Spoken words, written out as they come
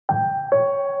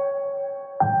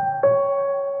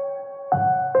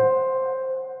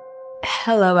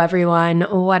Hello, everyone.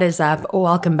 What is up?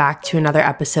 Welcome back to another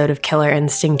episode of Killer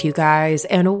Instinct, you guys,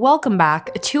 and welcome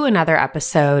back to another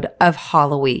episode of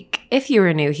Holloweek. If you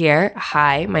are new here,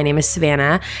 hi, my name is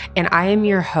Savannah, and I am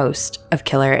your host of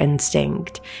Killer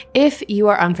Instinct. If you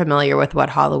are unfamiliar with what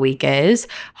Holloweek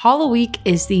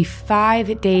is the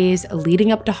 5 days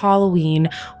leading up to Halloween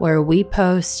where we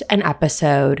post an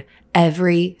episode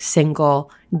every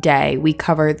single day. We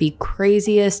cover the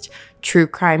craziest true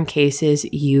crime cases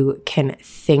you can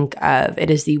think of. It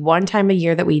is the one time a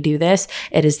year that we do this.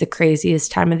 It is the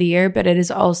craziest time of the year, but it is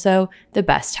also the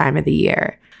best time of the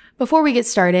year. Before we get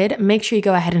started, make sure you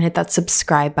go ahead and hit that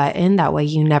subscribe button. That way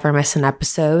you never miss an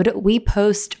episode. We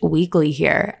post weekly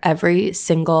here every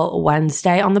single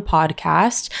Wednesday on the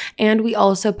podcast, and we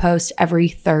also post every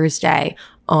Thursday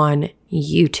on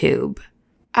YouTube.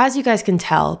 As you guys can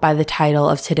tell by the title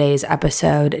of today's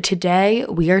episode, today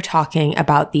we are talking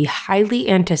about the highly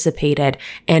anticipated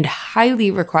and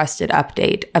highly requested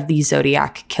update of the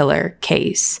Zodiac Killer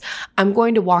case. I'm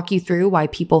going to walk you through why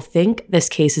people think this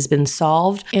case has been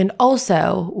solved, and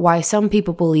also why some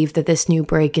people believe that this new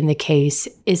break in the case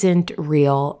isn't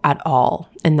real at all,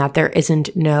 and that there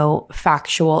isn't no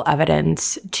factual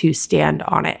evidence to stand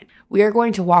on it. We are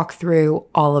going to walk through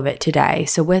all of it today.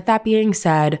 So with that being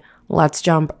said, let's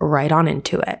jump right on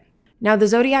into it. Now, the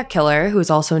Zodiac Killer, who is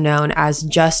also known as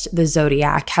just the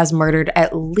Zodiac, has murdered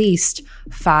at least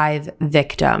 5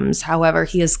 victims. However,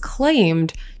 he is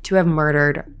claimed to have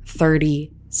murdered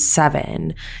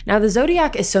 37. Now, the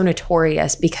Zodiac is so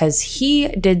notorious because he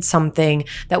did something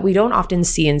that we don't often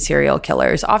see in serial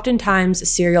killers. Oftentimes,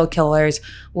 serial killers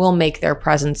will make their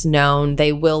presence known.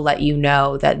 They will let you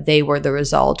know that they were the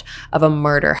result of a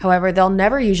murder. However, they'll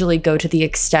never usually go to the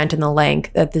extent and the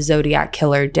length that the Zodiac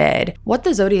Killer did. What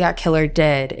the Zodiac Killer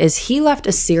did is he left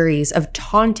a series of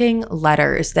taunting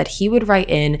letters that he would write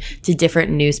in to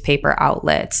different newspaper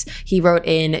outlets. He wrote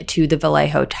in to the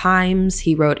Vallejo Times,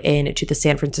 he wrote in to the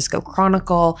San Francisco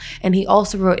Chronicle, and he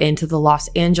also wrote into the Los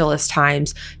Angeles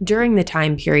Times during the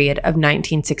time period of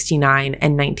 1969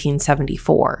 and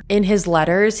 1974. In his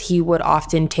letters, he would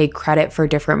often take credit for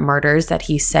different murders that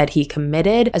he said he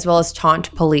committed, as well as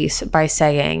taunt police by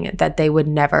saying that they would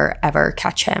never ever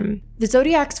catch him. The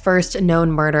Zodiac's first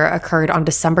known murder occurred on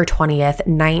December 20th,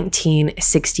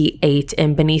 1968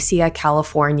 in Benicia,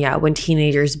 California, when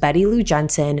teenagers Betty Lou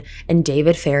Jensen and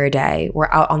David Faraday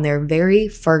were out on their very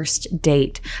first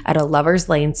date at a Lover's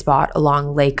Lane spot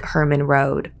along Lake Herman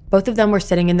Road. Both of them were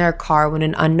sitting in their car when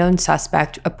an unknown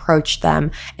suspect approached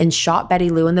them and shot Betty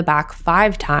Lou in the back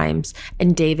 5 times,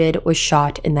 and David was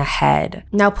shot in the head.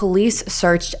 Now, police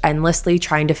searched endlessly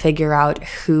trying to figure out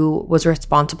who was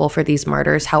responsible for these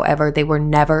murders. However, they were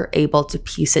never able to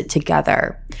piece it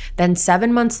together. Then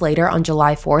 7 months later, on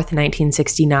July 4th,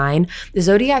 1969, the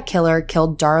Zodiac Killer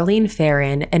killed Darlene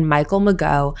Ferrin and Michael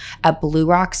Mageau at Blue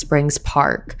Rock Springs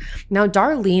Park. Now,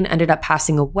 Darlene ended up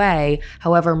passing away.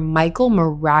 However, Michael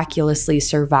miraculously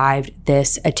survived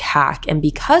this attack, and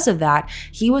because of that,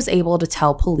 he was able to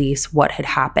tell police what had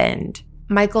happened.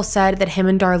 Michael said that him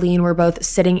and Darlene were both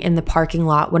sitting in the parking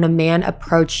lot when a man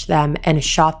approached them and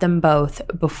shot them both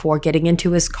before getting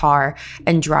into his car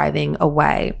and driving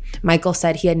away. Michael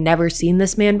said he had never seen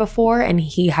this man before and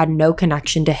he had no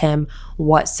connection to him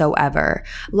whatsoever.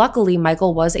 Luckily,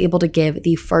 Michael was able to give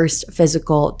the first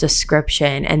physical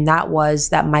description, and that was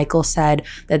that Michael said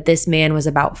that this man was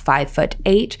about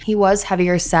 5'8". He was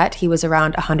heavier set. He was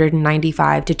around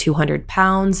 195 to 200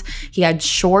 pounds. He had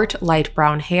short, light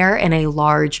brown hair and a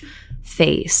large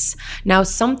face. Now,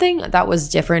 something that was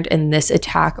different in this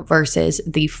attack versus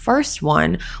the first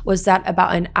one was that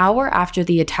about an hour after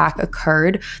the attack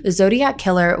occurred, the Zodiac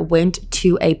Killer went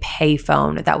to a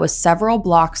payphone that was several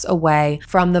blocks away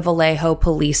from the Vallejo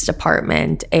Police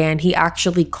Department, and he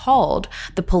actually called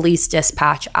the police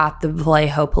dispatch at the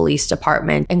Vallejo Police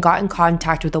Department and got in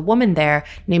contact with a woman there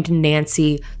named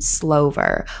Nancy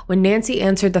Slover. When Nancy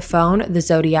answered the phone, the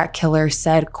Zodiac Killer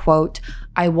said, quote,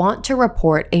 "I want to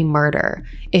report a murder.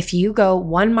 If you go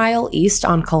 1 mile east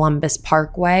on Columbus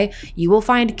Parkway, you will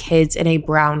find kids in a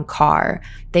brown car.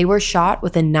 They were shot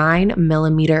with a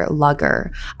 9mm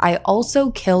Luger. I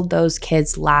also killed those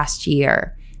kids last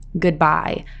year.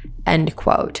 Goodbye." End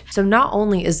quote. So not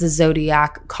only is the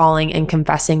Zodiac calling and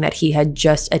confessing that he had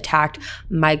just attacked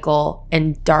Michael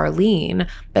and Darlene,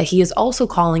 but he is also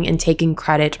calling and taking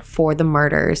credit for the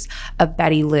murders of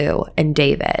Betty Lou and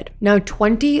David. Now,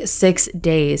 26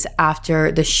 days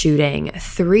after the shooting,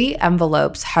 3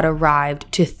 envelopes had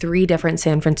arrived to 3 different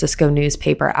San Francisco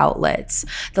newspaper outlets.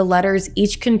 The letters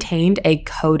each contained a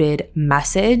coded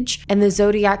message, and the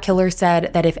Zodiac Killer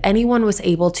said that if anyone was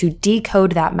able to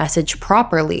decode that message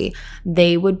properly, eventually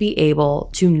they would be able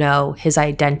to know his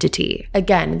identity.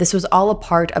 Again, this was all a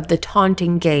part of the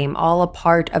taunting game, all a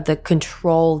part of the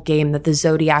control game that the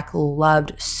Zodiac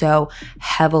loved so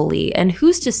heavily. And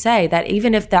who's to say that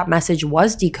even if that message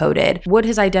was decoded, would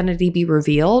his identity be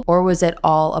revealed, or was it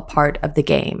all a part of the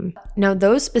game? Now,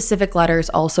 those specific letters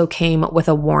also came with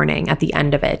a warning at the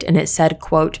end of it, and it said,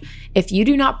 quote, "If you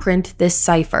do not print this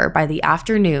cipher by the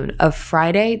afternoon of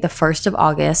Friday, the 1st of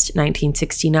August,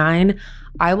 1969,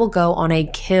 I will go on a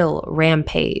kill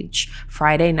rampage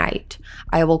Friday night.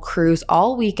 I will cruise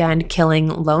all weekend killing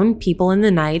lone people in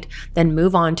the night, then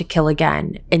move on to kill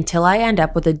again until I end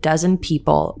up with a dozen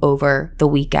people over the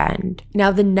weekend."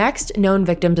 Now, the next known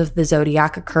victims of the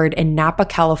Zodiac occurred in Napa,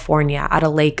 California at a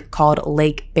lake called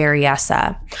Lake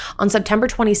Berryessa. On September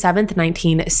 27th,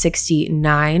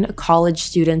 1969, college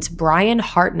students Brian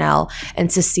Hartnell and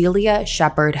Cecilia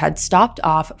Shepard had stopped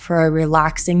off for a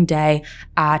relaxing day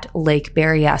at Lake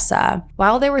Berryessa.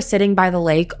 While they were sitting by the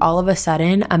lake, all of a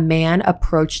sudden, a man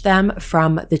approached them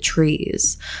from the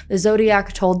trees. The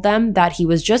Zodiac told them that he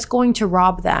was just going to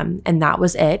rob them, and that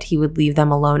was it. He would leave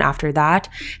them alone after that,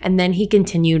 and then he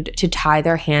continued to tie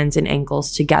their hands and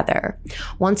ankles together.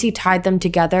 Once he tied them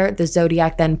together, the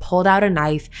Zodiac then pulled out a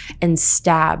knife and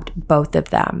stabbed both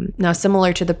of them. Now,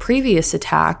 similar to the previous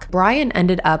attack, Brian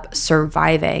ended up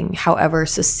surviving. However,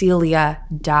 Cecilia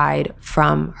died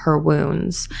from her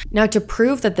wounds. Now, to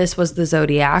prove that this was the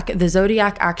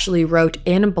Zodiac actually wrote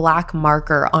in black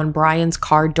marker on Brian's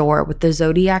car door with the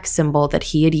Zodiac symbol that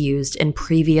he had used in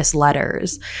previous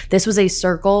letters. This was a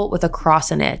circle with a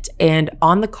cross in it, and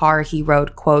on the car he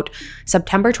wrote, quote,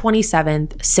 "September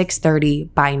 27th, 6:30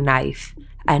 by knife."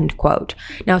 End quote.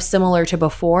 Now, similar to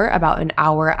before, about an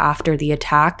hour after the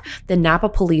attack, the Napa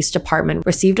Police Department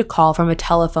received a call from a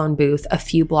telephone booth a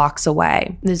few blocks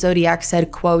away. The Zodiac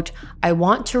said, quote, "I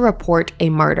want to report a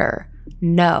murder.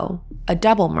 No, a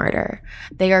double murder.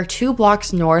 They are 2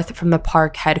 blocks north from the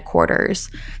park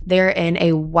headquarters. They're in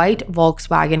a white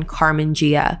Volkswagen Karmann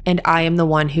Ghia, and I am the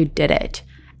one who did it."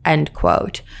 End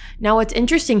quote. Now, what's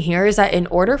interesting here is that in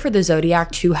order for the Zodiac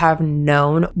to have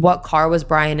known what car was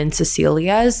Brian and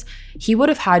Cecilia's, he would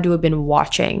have had to have been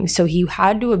watching. So he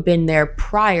had to have been there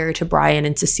prior to Brian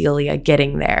and Cecilia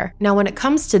getting there. Now, when it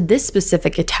comes to this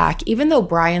specific attack, even though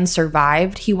Brian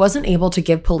survived, he wasn't able to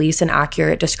give police an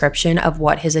accurate description of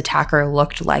what his attacker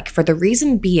looked like, for the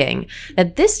reason being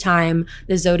that this time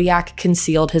the Zodiac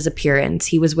concealed his appearance.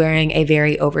 He was wearing a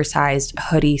very oversized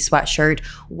hoodie sweatshirt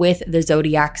with the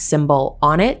Zodiac symbol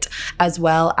on it, as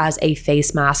well as a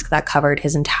face mask that covered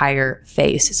his entire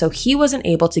face. So he wasn't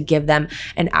able to give them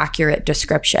an accurate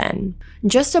description.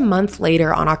 Just a month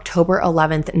later, on October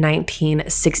 11th,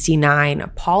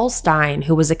 1969, Paul Stine,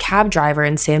 who was a cab driver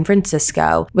in San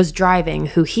Francisco, was driving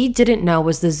who he didn't know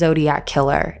was the Zodiac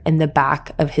killer in the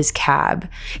back of his cab.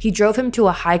 He drove him to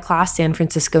a high-class San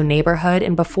Francisco neighborhood,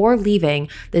 and before leaving,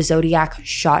 the Zodiac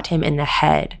shot him in the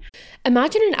head.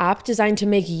 Imagine an app designed to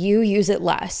make you use it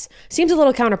less. Seems a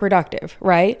little counterproductive,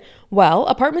 right? Well,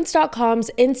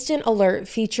 Apartments.com's Instant Alert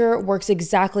feature works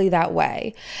exactly that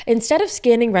way. Instead of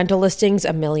scanning rental listings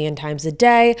a million times a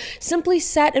day, simply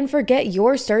set and forget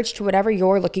your search to whatever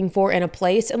you're looking for in a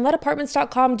place and let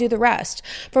Apartments.com do the rest.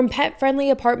 From pet-friendly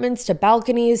apartments to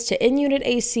balconies to in-unit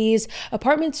ACs,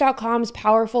 Apartments.com's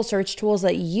powerful search tools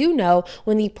let you know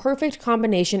when the perfect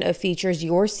combination of features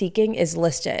you're seeking is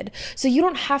listed. So you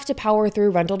don't have to power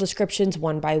through rental descriptions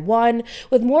one by one.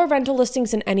 With more rental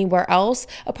listings than anywhere else,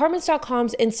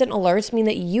 Apartments.com's instant alerts mean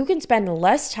that you can spend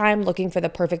less time looking for the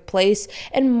perfect place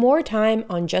and more time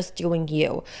on just doing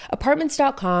you.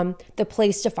 Apartments.com, the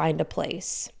place to find a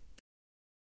place.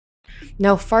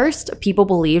 Now, first, people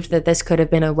believed that this could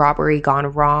have been a robbery gone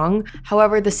wrong.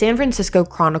 However, the San Francisco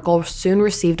Chronicle soon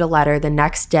received a letter the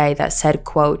next day that said,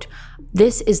 quote,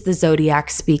 "This is the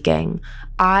Zodiac speaking.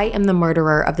 I am the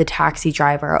murderer of the taxi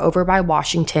driver over by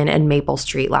Washington and Maple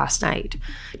Street last night.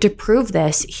 To prove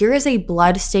this, here is a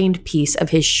blood-stained piece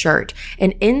of his shirt,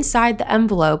 and inside the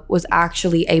envelope was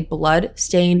actually a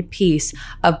blood-stained piece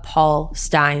of Paul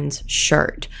Stine's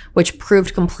shirt, which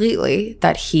proved completely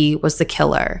that he was the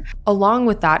killer." Along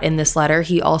with that, in this letter,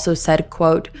 he also said,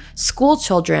 quote, "School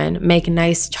children make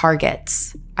nice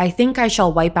targets. I think I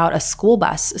shall wipe out a school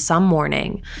bus some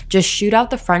morning. Just shoot out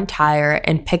the front tire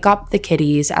and pick up the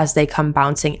kiddies as they come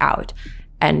bouncing out."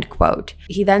 End quote.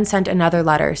 He then sent another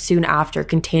letter soon after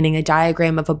containing a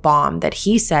diagram of a bomb that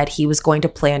he said he was going to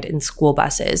plant in school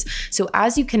buses. So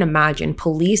as you can imagine,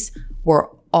 police were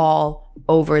all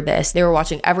over this. They were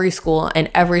watching every school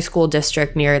and every school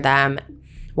district near them.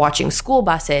 watching school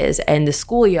buses and the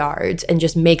schoolyards and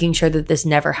just making sure that this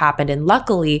never happened. And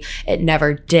luckily, it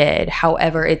never did.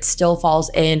 However, it still falls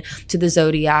in to the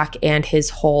Zodiac and his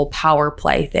whole power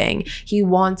play thing. He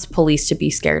wants police to be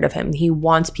scared of him. He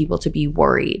wants people to be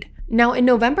worried. Now, in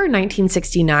November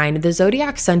 1969, the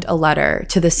Zodiac sent a letter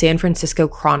to the San Francisco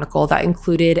Chronicle that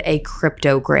included a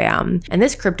cryptogram, and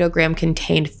this cryptogram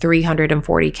contained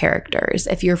 340 characters.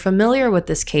 If you're familiar with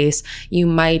this case, you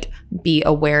might be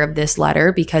aware of this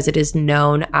letter because it is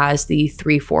known as the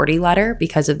 340 letter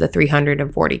because of the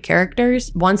 340 characters.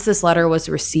 Once this letter was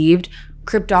received,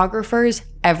 cryptographers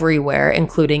everywhere,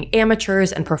 including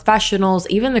amateurs and professionals,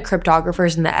 even the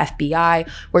cryptographers in the FBI,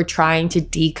 were trying to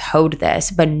decode this,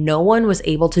 but no one was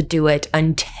able to do it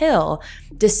until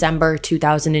December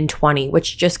 2020,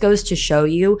 which just goes to show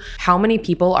you how many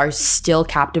people are still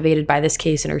captivated by this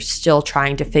case and are still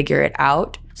trying to figure it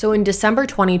out. So in December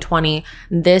 2020,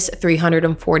 this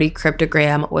 340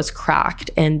 cryptogram was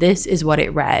cracked, and this is what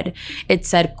it read. It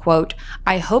said, quote,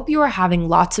 "I hope you are having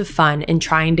lots of fun in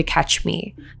trying to catch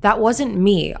me. That wasn't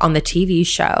me on the TV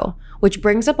show, which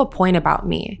brings up a point about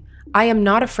me. I am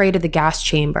not afraid of the gas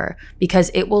chamber because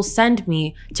it will send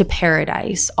me to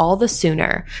paradise all the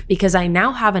sooner because I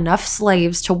now have enough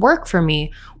slaves to work for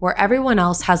me where everyone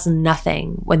else has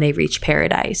nothing when they reach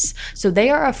paradise. So they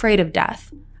are afraid of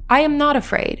death. I am not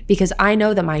afraid because I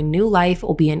know that my new life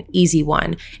will be an easy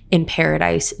one in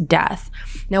paradise death."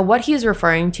 Now, what he is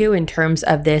referring to in terms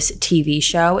of this TV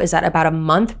show is that about a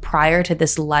month prior to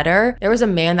this letter, there was a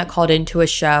man that called into a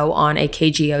show on a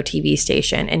KGO TV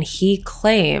station, and he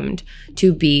claimed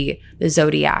to be the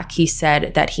Zodiac. He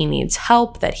said that he needs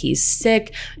help, that he's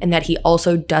sick, and that he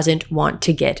also doesn't want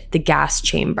to get the gas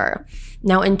chamber.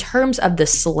 Now, in terms of the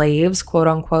slaves, quote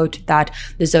unquote, that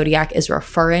the Zodiac is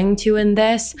referring to in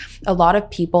this, a lot of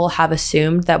people have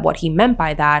assumed that what he meant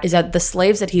by that is that the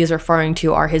slaves that he is referring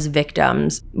to are his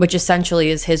victims, which essentially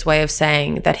is his way of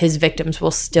saying that his victims will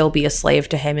still be a slave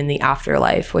to him in the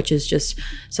afterlife, which is just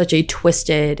such a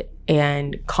twisted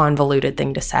and convoluted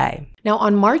thing to say. Now,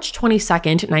 on March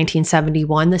 22nd,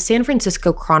 1971, the San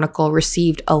Francisco Chronicle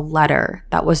received a letter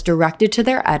that was directed to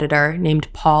their editor named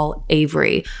Paul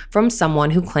Avery from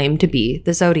someone who claimed to be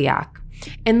the Zodiac.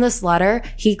 In this letter,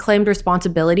 he claimed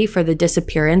responsibility for the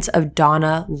disappearance of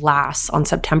Donna Lass on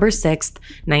September 6th,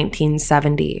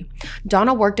 1970.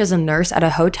 Donna worked as a nurse at a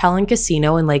hotel and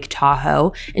casino in Lake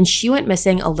Tahoe, and she went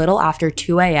missing a little after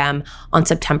 2 a.m. on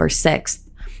September 6th.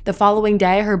 The following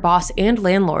day, her boss and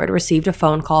landlord received a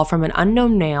phone call from an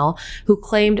unknown male who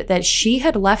claimed that she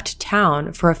had left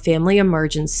town for a family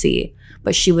emergency,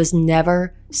 but she was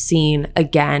never seen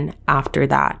again after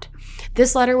that.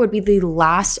 This letter would be the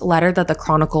last letter that the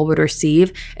Chronicle would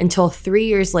receive until 3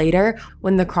 years later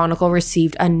when the Chronicle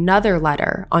received another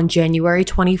letter on January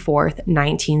 24th,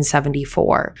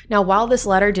 1974. Now, while this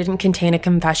letter didn't contain a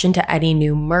confession to any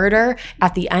new murder,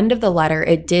 at the end of the letter,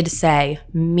 it did say,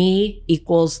 "Me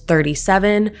equals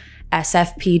 37,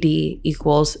 SFPD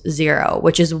equals 0,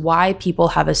 which is why people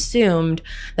have assumed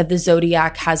that the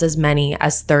Zodiac has as many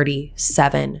as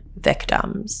 37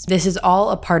 victims. This is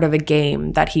all a part of a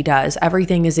game that he does.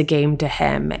 Everything is a game to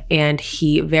him, and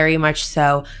he very much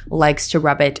so likes to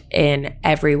rub it in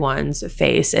everyone's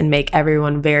face and make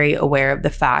everyone very aware of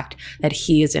the fact that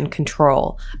he is in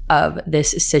control of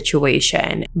this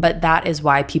situation. But that is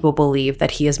why people believe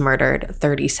that he has murdered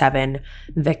 37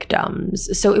 victims.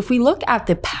 So if we look at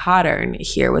the pattern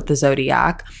here with the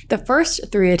Zodiac, the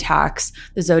first 3 attacks,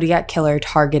 the Zodiac killer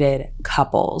targeted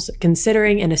couples,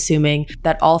 considering and assuming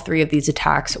that all 3 of these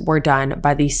attacks were done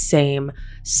by the same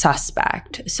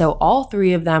suspect. So all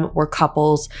 3 of them were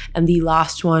couples, and the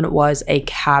last one was a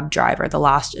cab driver. The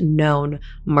last known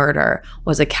murder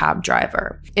was a cab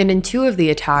driver. And in 2 of the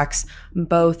attacks,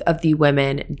 both of the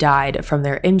women died from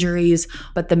their injuries,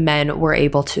 but the men were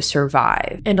able to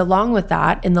survive. And along with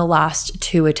that, in the last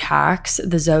 2 attacks,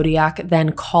 the Zodiac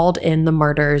then called in the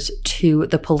murders to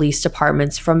the police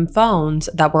departments from phones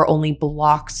that were only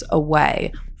blocks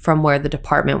away from where the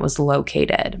department was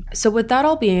located. So with that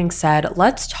all being said,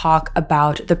 let's talk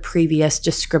about the previous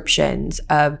descriptions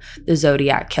of the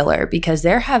Zodiac killer, because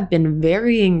there have been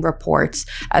varying reports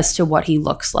as to what he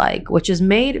looks like, which has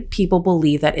made people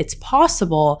believe that it's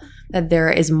possible that there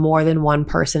is more than one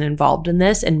person involved in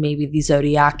this, and maybe the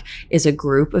Zodiac is a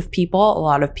group of people. A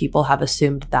lot of people have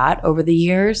assumed that over the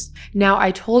years. Now,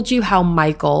 I told you how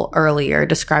Michael earlier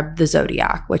described the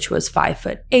Zodiac, which was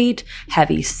 5'8",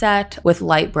 heavy set, with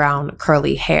light brown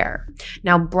curly hair.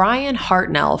 Now, Brian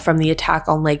Hartnell from the attack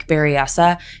on Lake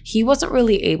Berryessa, he wasn't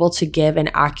really able to give an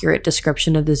accurate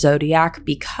description of the Zodiac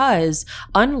because,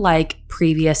 unlike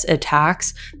previous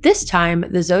attacks, this time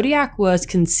the Zodiac was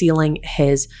concealing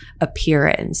his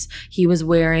appearance. He was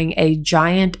wearing a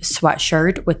giant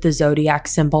sweatshirt with the Zodiac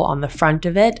symbol on the front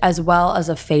of it, as well as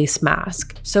a face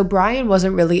mask. So Brian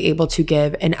wasn't really able to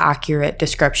give an accurate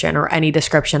description or any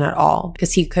description at all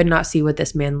because he could not see what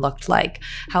this man looked like.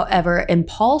 However, in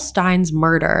Paul Stine's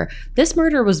murder, this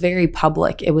murder was very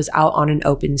public. It was out on an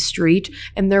open street,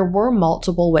 and there were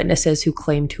multiple witnesses who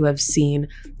claimed to have seen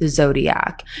the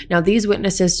Zodiac. Now, these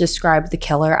witnesses described the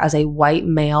killer as a white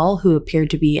male who appeared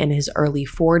to be in his early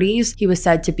 40s. He was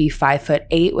said to be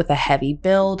 5'8" with a heavy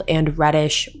build and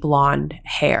reddish blonde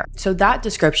hair. So that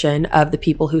description of the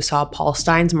people who saw Paul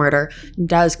Stine's murder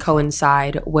does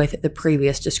coincide with the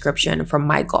previous description from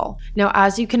Michael. Now,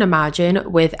 as you can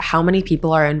imagine, with how many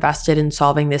people are invested in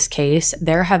solving this case,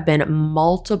 there have been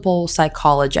multiple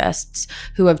psychologists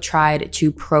who have tried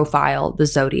to profile the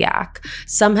Zodiac.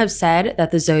 Some have said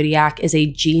that the Zodiac is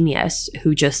a genius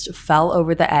who just fell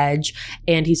over the edge,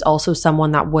 and he's also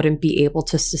someone that wouldn't be able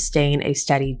to sustain a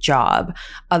steady job.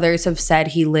 Others have said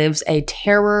he lives a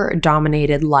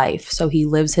terror-dominated life, so he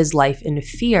lives his life in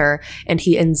fear, and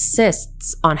he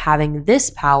insists on having this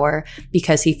power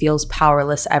because he feels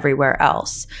powerless everywhere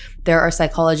else. There are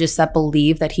psychologists that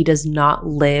believe that he does not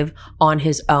live on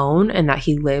his own and that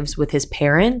he lives with his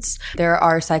parents. There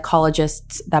are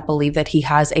psychologists that believe that he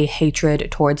has a hatred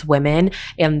towards women,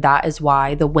 and that is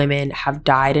why the women have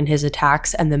died in his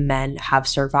attacks and the men have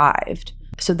survived.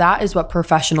 So that is what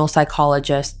professional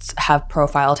psychologists have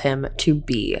profiled him to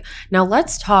be. Now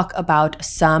let's talk about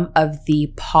some of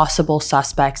the possible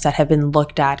suspects that have been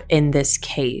looked at in this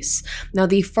case. Now,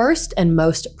 the first and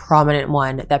most prominent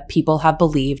one that people have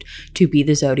believed to be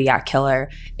the Zodiac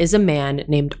killer is a man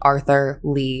named Arthur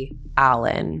Lee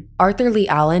Allen. Arthur Lee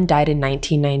Allen died in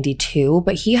 1992,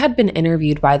 but he had been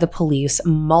interviewed by the police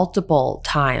multiple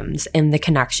times in the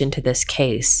connection to this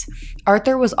case.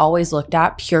 Arthur was always looked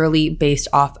at purely based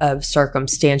off of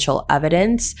circumstantial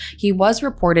evidence. He was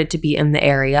reported to be in the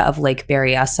area of Lake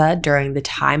Berryessa during the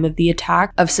time of the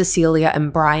attack of Cecilia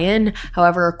and Brian.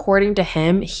 However, according to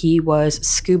him, he was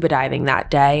scuba diving that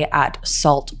day at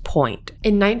Salt Point.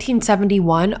 In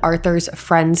 1971, Arthur's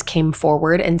friends came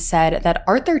forward and said that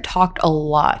Arthur talked a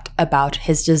lot about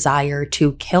his desire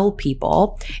to kill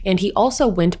people, and he also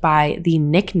went by the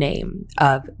nickname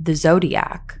of the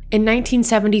Zodiac. In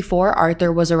 1974,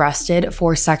 Arthur was arrested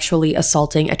for sexually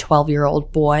assaulting a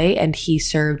 12-year-old boy, and he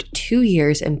served 2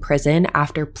 years in prison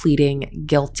after pleading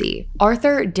guilty.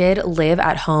 Arthur did live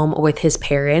at home with his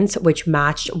parents, which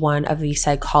matched one of the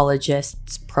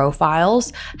psychologist's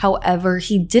profiles. However,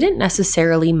 he didn't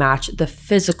necessarily match the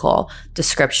physical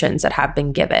descriptions that have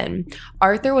been given.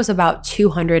 Arthur was about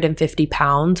 250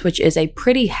 pounds, which is a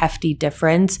pretty hefty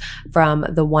difference from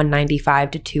the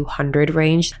 195 to 200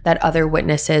 range that other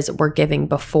witnesses were giving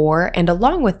before. And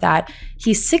along with that,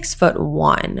 he's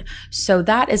 6'1". So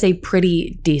that is a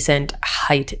pretty decent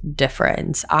height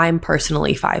difference. I'm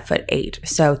personally 5'8".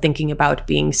 So thinking about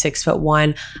being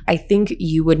 6'1", I think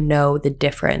you would know the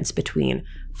difference between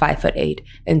 5'8"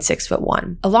 and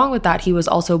 6'1". Along with that, he was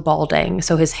also balding,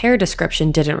 so his hair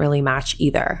description didn't really match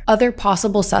either. Other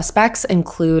possible suspects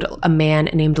include a man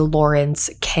named Lawrence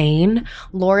Kane.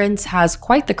 Lawrence has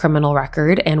quite the criminal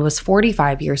record and was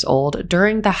 45 years old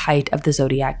during the height of the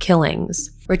Zodiac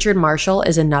killings. Richard Marshall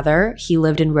is another. He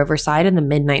lived in Riverside in the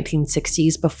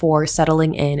mid-1960s before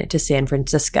settling in to San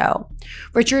Francisco.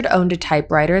 Richard owned a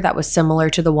typewriter that was similar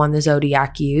to the one the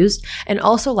Zodiac used and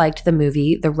also liked the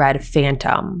movie The Red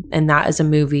Phantom, and that is a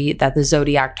movie that the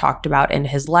Zodiac talked about in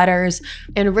his letters.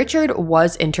 And Richard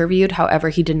was interviewed, however,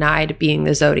 he denied being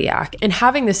the Zodiac. And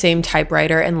having the same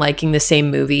typewriter and liking the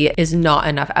same movie is not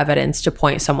enough evidence to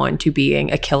point someone to being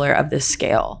a killer of this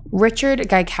scale. Richard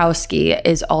Gaikowski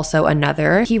is also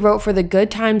another. He wrote for the Good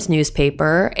Times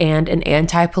newspaper and an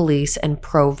anti-police and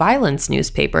pro-violence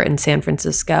newspaper in San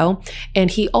Francisco, and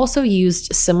he also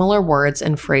used similar words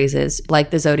and phrases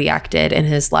like the Zodiac did in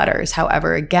his letters.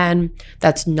 However, again,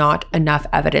 that's not enough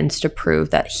evidence to prove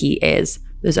that he is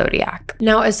the Zodiac.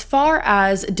 Now, as far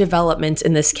as developments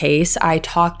in this case, I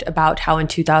talked about how in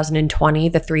 2020,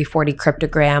 the 340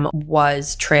 cryptogram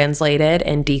was translated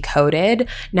and decoded.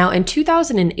 Now, in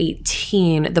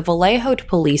 2018, the Vallejo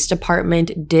Police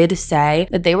Department did say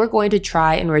that they were going to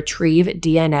try and retrieve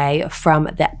DNA from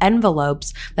the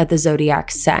envelopes that the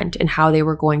Zodiac sent, and how they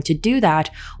were going to do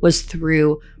that was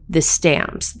through the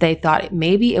stamps. They thought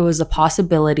maybe it was a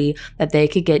possibility that they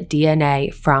could get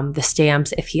DNA from the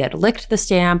stamps if he had licked the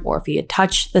stamp or if he had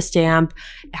touched the stamp.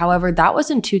 However, that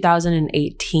was in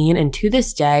 2018, and to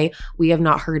this day, we have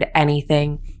not heard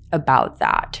anything about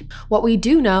that. What we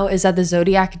do know is that the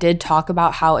Zodiac did talk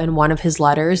about how in one of his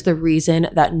letters, the reason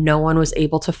that no one was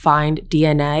able to find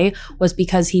DNA was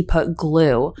because he put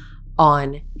glue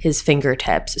on his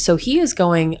fingertips. So he is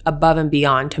going above and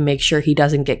beyond to make sure he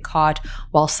doesn't get caught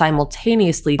while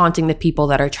simultaneously taunting the people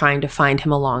that are trying to find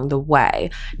him along the way.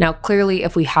 Now, clearly,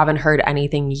 if we haven't heard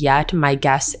anything yet, my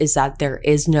guess is that there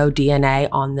is no DNA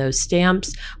on those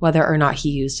stamps, whether or not he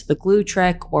used the glue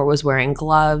trick or was wearing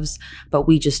gloves, but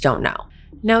we just don't know.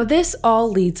 Now, this all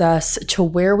leads us to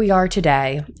where we are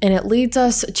today, and it leads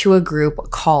us to a group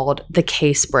called the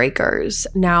Case Breakers.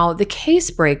 Now, the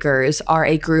Case Breakers are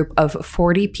a group of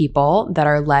 40 people that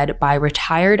are led by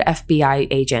retired FBI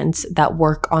agents that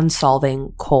work on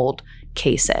solving cold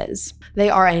cases. They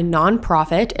are a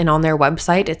nonprofit, and on their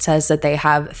website, it says that they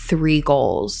have 3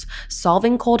 goals: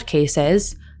 solving cold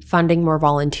cases, funding more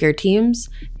volunteer teams,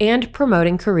 and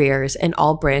promoting careers in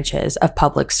all branches of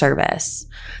public service.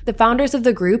 The founders of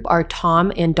the group are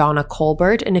Tom and Donna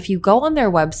Colbert, and if you go on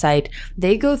their website,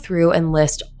 they go through and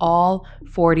list all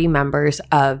 40 members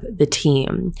of the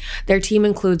team. Their team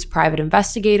includes private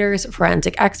investigators,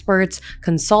 forensic experts,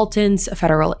 consultants,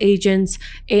 federal agents,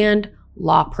 and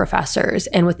law professors.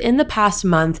 And within the past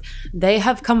month, they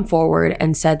have come forward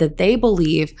and said that they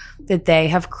believe that they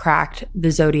have cracked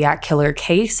the Zodiac Killer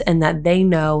case and that they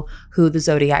know who the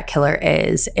Zodiac Killer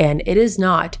is. And it is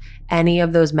not any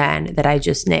of those men that I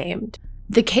just named.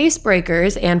 The Case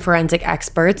Breakers and forensic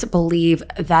experts believe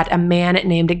that a man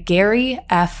named Gary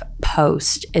F.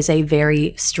 Post is a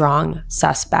very strong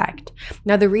suspect.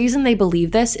 Now, the reason they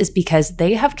believe this is because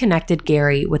they have connected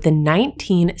Gary with the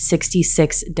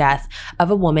 1966 death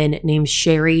of a woman named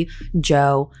Cheri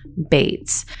Jo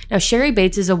Bates. Now, Cheri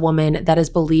Bates is a woman that is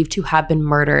believed to have been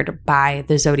murdered by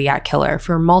the Zodiac Killer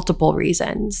for multiple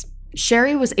reasons.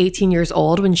 Cheri was 18 years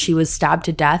old when she was stabbed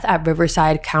to death at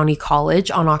Riverside County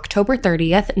College on October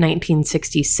 30th,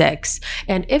 1966.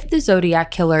 And if the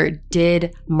Zodiac Killer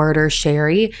did murder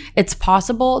Cheri, it's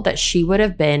possible that she would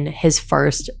have been his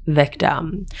first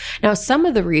victim. Now, some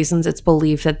of the reasons it's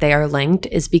believed that they are linked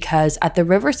is because at the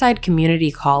Riverside Community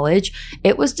College,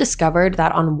 it was discovered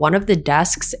that on one of the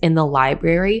desks in the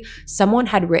library, someone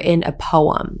had written a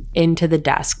poem into the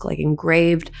desk, like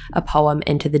engraved a poem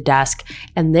into the desk.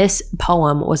 And this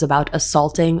poem was about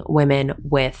assaulting women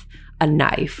with a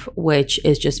knife, which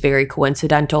is just very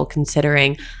coincidental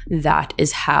considering that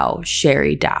is how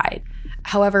Cheri died.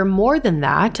 However, more than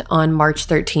that, on March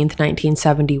 13th,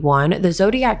 1971, the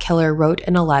Zodiac Killer wrote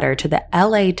in a letter to the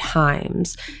LA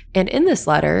Times, and in this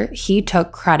letter, he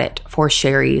took credit for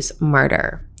Cheri's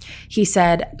murder. He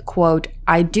said, quote,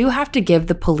 "I do have to give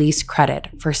the police credit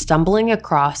for stumbling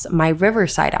across my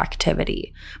Riverside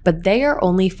activity, but they are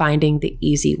only finding the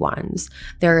easy ones.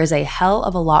 There is a hell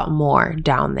of a lot more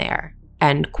down there."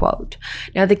 End quote.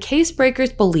 Now, the Case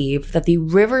Breakers believe that the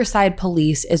Riverside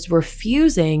police is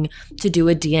refusing to do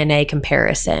a DNA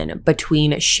comparison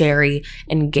between Cheri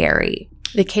and Gary.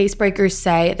 The Case Breakers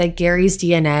say that Gary's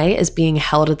DNA is being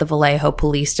held at the Vallejo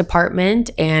Police Department,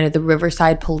 and the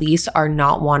Riverside police are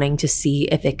not wanting to see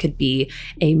if it could be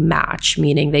a match,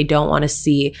 meaning they don't want to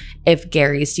see if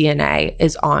Gary's DNA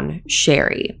is on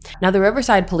Cheri. Now, the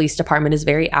Riverside Police Department is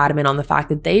very adamant on the fact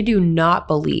that they do not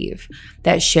believe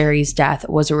that Cheri's death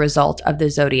was a result of the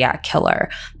Zodiac Killer.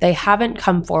 They haven't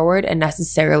come forward and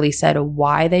necessarily said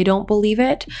why they don't believe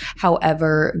it.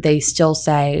 However, they still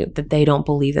say that they don't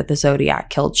believe that the Zodiac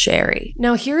killed Cheri.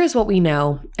 Now, here is what we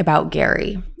know about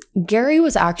Gary. Gary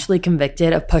was actually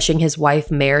convicted of pushing his wife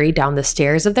Mary down the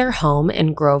stairs of their home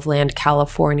in Groveland,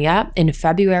 California in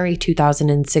February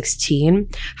 2016.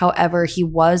 However, he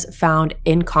was found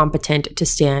incompetent to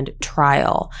stand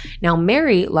trial. Now,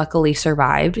 Mary luckily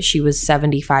survived. She was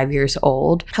 75 years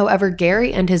old. However,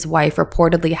 Gary and his wife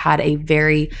reportedly had a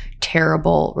very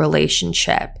terrible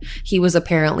relationship. He was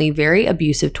apparently very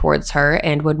abusive towards her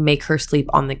and would make her sleep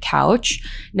on the couch.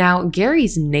 Now,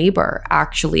 Gary's neighbor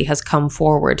actually has come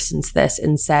forward since this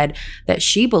and said that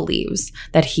she believes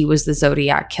that he was the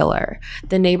Zodiac Killer.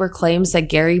 The neighbor claims that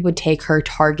Gary would take her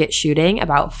target shooting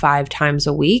about 5 times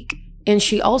a week. And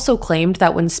she also claimed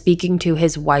that when speaking to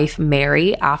his wife,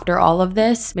 Mary, after all of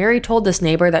this, Mary told this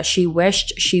neighbor that she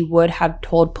wished she would have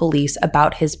told police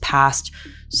about his past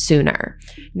sooner.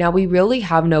 Now, we really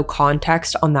have no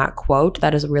context on that quote.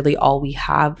 That is really all we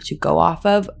have to go off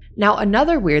of. Now,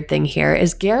 another weird thing here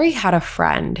is Gary had a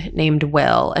friend named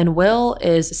Will, and Will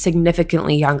is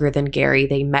significantly younger than Gary.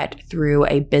 They met through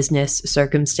a business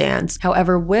circumstance.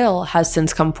 However, Will has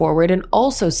since come forward and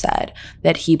also said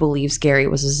that he believes Gary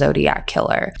was a Zodiac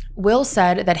killer. Will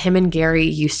said that him and Gary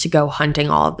used to go hunting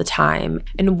all of the time,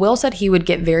 and Will said he would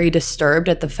get very disturbed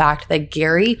at the fact that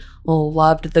Gary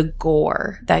loved the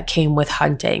gore that came with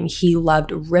hunting. He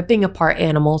loved ripping apart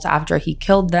animals after he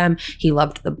killed them. He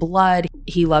loved the blood.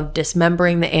 He loved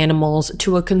dismembering the animals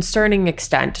to a concerning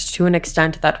extent, to an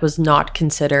extent that was not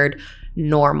considered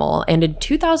normal. And in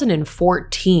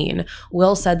 2014,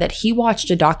 Will said that he watched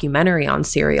a documentary on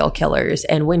serial killers,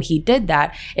 and when he did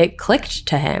that, it clicked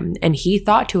to him, and he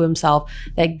thought to himself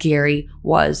that Gary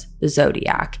was the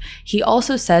Zodiac. He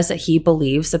also says that he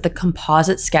believes that the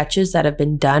composite sketches that have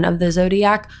been done of the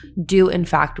Zodiac do in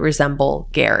fact resemble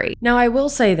Gary. Now, I will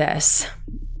say this.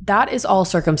 That is all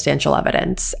circumstantial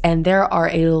evidence, and there are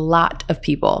a lot of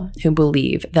people who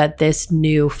believe that this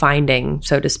new finding,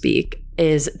 so to speak,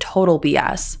 is total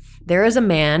BS. There is a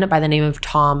man by the name of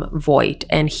Tom Voigt,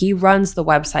 and he runs the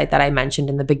website that I mentioned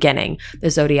in the beginning,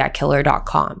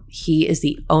 thezodiackiller.com. He is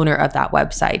the owner of that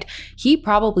website. He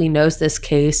probably knows this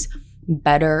case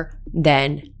better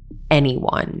than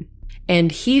anyone.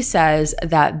 And he says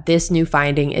that this new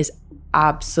finding is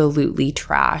absolutely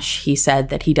trash. He said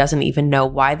that he doesn't even know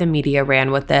why the media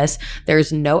ran with this.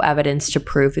 There's no evidence to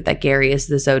prove that Gary is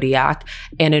the Zodiac.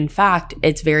 And in fact,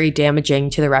 it's very damaging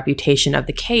to the reputation of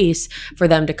the case for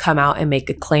them to come out and make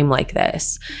a claim like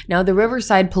this. Now, the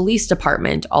Riverside Police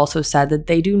Department also said that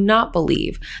they do not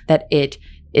believe that it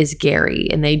is Gary,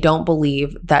 and they don't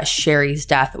believe that Sherry's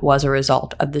death was a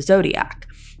result of the Zodiac.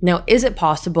 Now, is it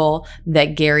possible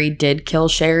that Gary did kill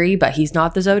Sherry, but he's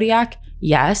not the Zodiac?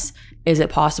 Yes. Is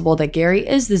it possible that Gary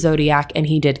is the Zodiac and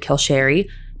he did kill Sherry?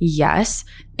 Yes.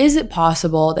 Is it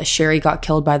possible that Sherry got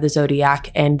killed by the Zodiac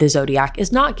and the Zodiac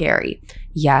is not Gary?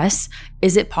 Yes.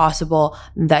 Is it possible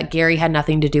that Gary had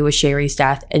nothing to do with Sherry's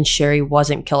death and Sherry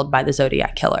wasn't killed by the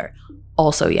Zodiac killer?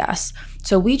 Also, yes.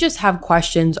 So we just have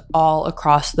questions all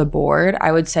across the board.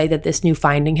 I would say that this new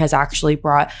finding has actually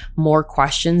brought more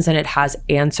questions than it has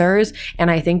answers.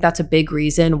 And I think that's a big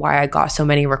reason why I got so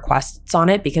many requests on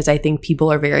it, because I think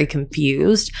people are very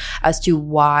confused as to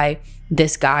why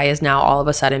this guy is now all of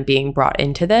a sudden being brought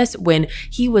into this when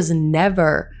he was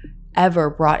never ever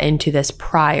brought into this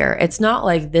prior. It's not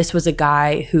like this was a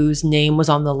guy whose name was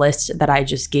on the list that I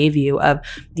just gave you of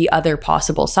the other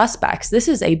possible suspects. This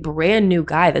is a brand new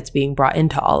guy that's being brought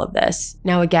into all of this.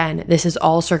 Now, again, this is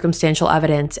all circumstantial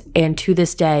evidence, and to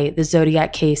this day, the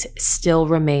Zodiac case still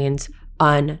remains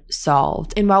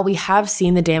unsolved. And while we have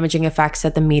seen the damaging effects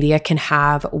that the media can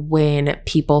have when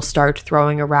people start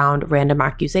throwing around random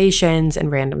accusations and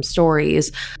random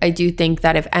stories, I do think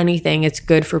that if anything, it's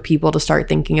good for people to start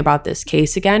thinking about this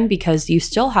case again, because you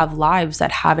still have lives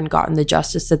that haven't gotten the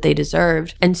justice that they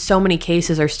deserved. And so many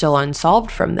cases are still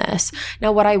unsolved from this.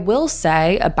 Now, what I will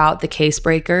say about the case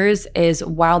breakers is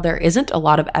while there isn't a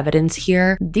lot of evidence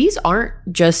here, these aren't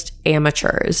just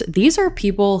amateurs. These are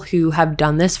people who have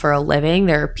done this for a living.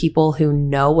 There are people who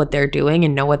know what they're doing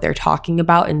and know what they're talking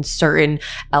about in certain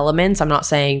elements. I'm not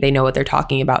saying they know what they're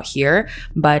talking about here,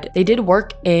 but they did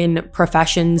work in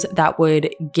professions that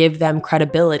would give them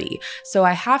credibility. So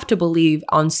I have to believe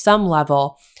on some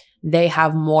level they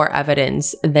have more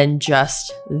evidence than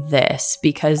just this,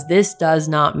 because this does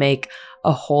not make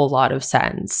a whole lot of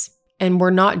sense. And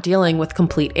we're not dealing with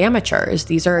complete amateurs.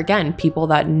 These are, again, people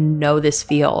that know this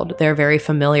field. They're very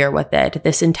familiar with it.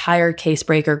 This entire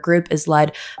Casebreaker group is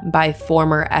led by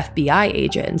former FBI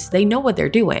agents. They know what they're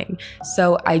doing.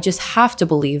 So I just have to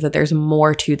believe that there's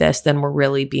more to this than we're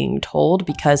really being told,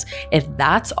 because if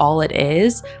that's all it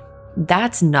is,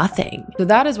 that's nothing. So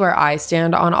that is where I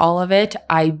stand on all of it.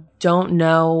 I don't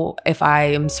know if I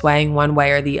am swaying one way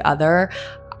or the other.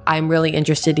 I'm really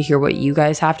interested to hear what you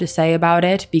guys have to say about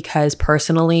it, because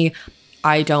personally,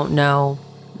 I don't know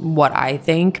what I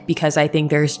think, because I think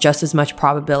there's just as much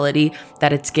probability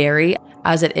that it's Gary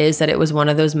as it is that it was one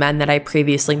of those men that I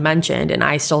previously mentioned. And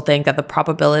I still think that the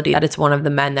probability that it's one of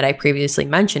the men that I previously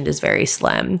mentioned is very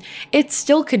slim. It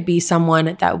still could be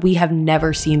someone that we have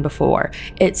never seen before.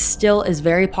 It still is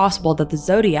very possible that the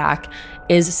Zodiac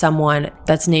is someone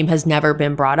that's name has never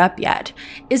been brought up yet.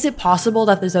 Is it possible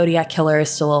that the Zodiac killer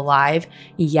is still alive?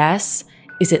 Yes.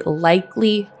 Is it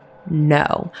likely?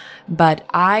 No. But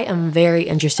I am very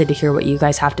interested to hear what you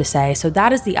guys have to say. So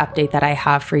that is the update that I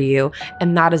have for you.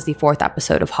 And that is the 4th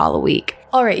episode of Hollow Week.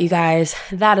 All right, you guys,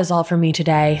 that is all from me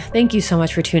today. Thank you so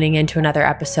much for tuning in to another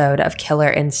episode of Killer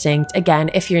Instinct.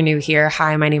 Again, if you're new here,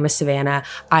 hi, my name is Savannah.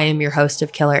 I am your host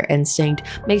of Killer Instinct.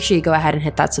 Make sure you go ahead and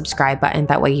hit that subscribe button.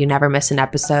 That way you never miss an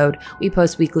episode. We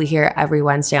post weekly here every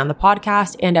Wednesday on the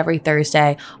podcast and every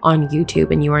Thursday on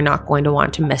YouTube, and you are not going to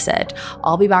want to miss it.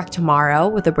 I'll be back tomorrow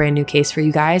with a brand new case for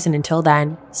you guys. And until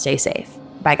then, stay safe.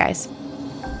 Bye, guys.